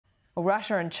Well,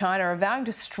 Russia and China are vowing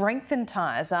to strengthen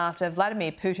ties after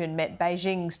Vladimir Putin met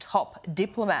Beijing's top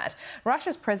diplomat.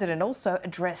 Russia's president also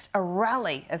addressed a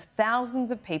rally of thousands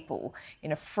of people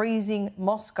in a freezing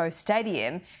Moscow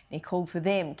stadium, and he called for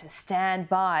them to stand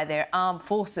by their armed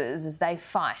forces as they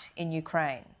fight in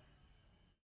Ukraine.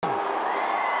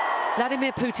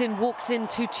 Vladimir Putin walks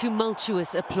into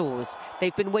tumultuous applause.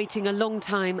 They've been waiting a long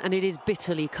time and it is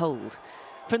bitterly cold.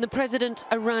 From the president,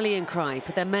 a rallying cry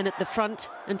for their men at the front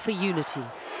and for unity.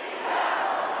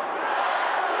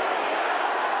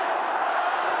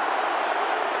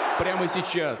 Прямо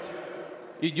сейчас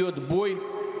идет бой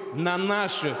на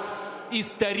наших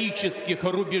исторических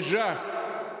рубежах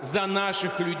за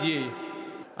наших людей.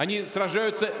 Они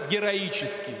сражаются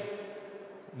героически,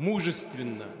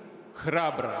 мужественно,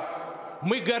 храбро.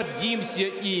 Мы гордимся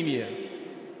ими,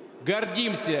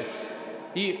 гордимся,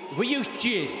 и в их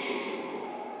честь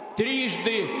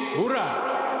трижды ура!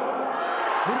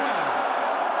 Ура!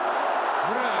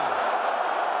 Ура!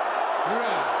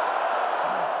 Ура!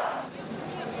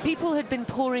 People had been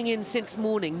pouring in since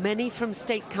morning, many from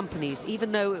state companies,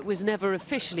 even though it was never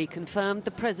officially confirmed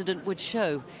the president would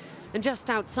show. And just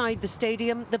outside the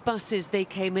stadium, the buses they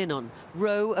came in on,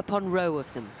 row upon row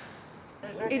of them.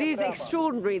 It is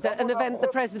extraordinary that an event the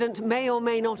president may or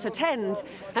may not attend,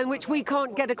 and which we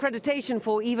can't get accreditation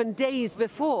for even days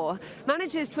before,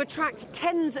 manages to attract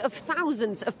tens of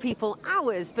thousands of people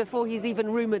hours before he's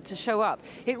even rumoured to show up.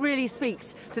 It really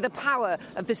speaks to the power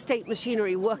of the state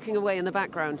machinery working away in the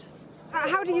background.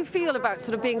 How do you feel about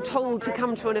sort of being told to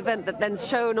come to an event that then's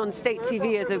shown on state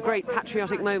TV as a great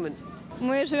patriotic moment?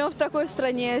 Мы живем в такой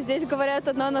стране, здесь говорят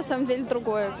одно, на самом деле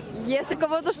другое. Если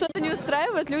кого-то что-то не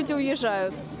устраивает, люди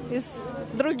уезжают из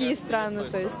других стран,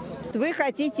 то есть. Вы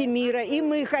хотите мира, и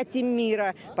мы хотим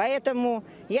мира, поэтому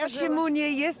я... Почему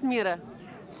не есть мира?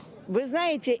 Вы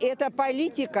знаете, это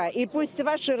политика, и пусть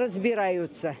ваши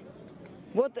разбираются.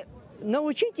 Вот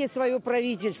научите свое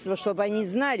правительство, чтобы они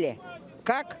знали,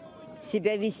 как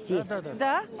себя вести.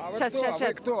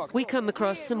 We come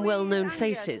across some well-known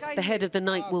faces. The head of the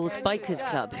Night Wolves Bikers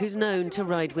Club, who's known to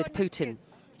ride with Putin.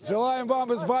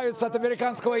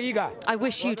 I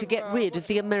wish you to get rid of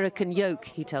the American yoke,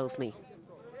 he tells me.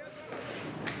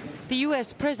 The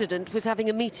US president was having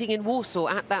a meeting in Warsaw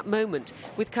at that moment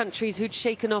with countries who'd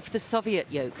shaken off the Soviet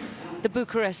yoke. The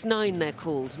Bucharest Nine, they're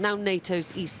called, now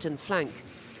NATO's eastern flank.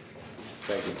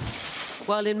 Thank you.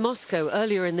 While in Moscow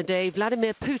earlier in the day,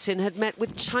 Vladimir Putin had met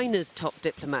with China's top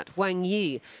diplomat, Wang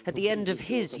Yi, at the end of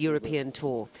his European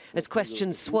tour, as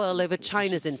questions swirl over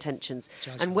China's intentions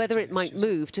and whether it might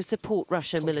move to support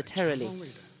Russia militarily.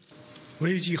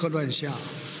 危机和乱象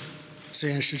虽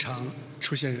然时常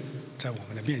出现在我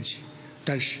们的面前，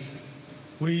但是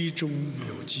危中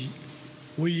有机，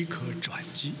危可转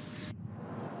机。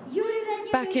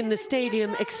 Back in the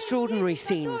stadium, extraordinary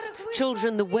scenes.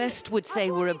 Children the West would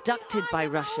say were abducted by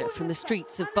Russia from the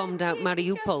streets of bombed-out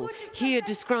Mariupol, here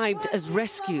described as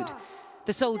rescued.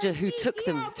 The soldier who took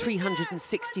them,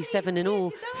 367 in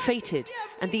all, fated,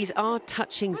 and these are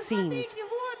touching scenes.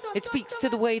 It speaks to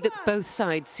the way that both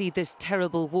sides see this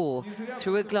terrible war,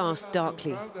 through a glass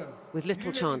darkly, with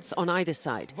little chance on either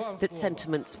side that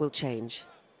sentiments will change.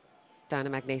 Diana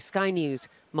Magnay, Sky News,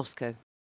 Moscow.